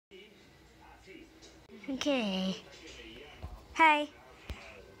Okay. Hi.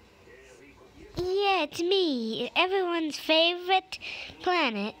 Yeah, it's me. Everyone's favorite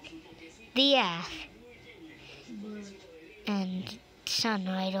planet, the Earth. And sun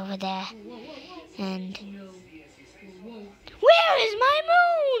right over there. And where is my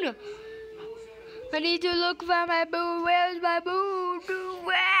moon? I need to look for my moon. Where's my moon?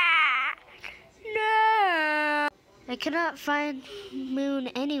 No! I cannot find moon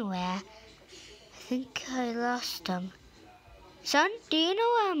anywhere. I think I lost him. Son, do you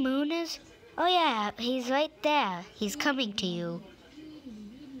know where moon is? Oh yeah, he's right there. He's coming to you.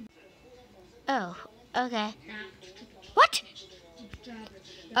 Oh, okay. What?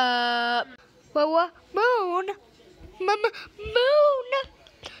 What? Moon? Moon?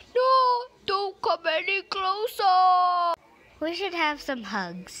 No, don't come any closer. We should have some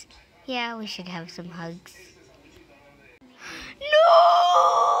hugs. Yeah, we should have some hugs. No!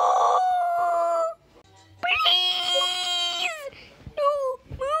 Please! No,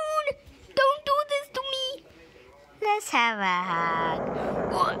 Moon! Don't do this to me! Let's have a hug.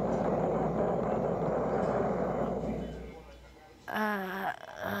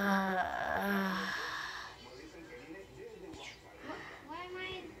 Why am I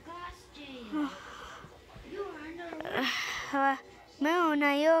exhausted? You are under. Moon,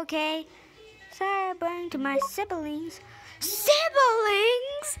 are you okay? Sorry, I burned to my siblings. Siblings?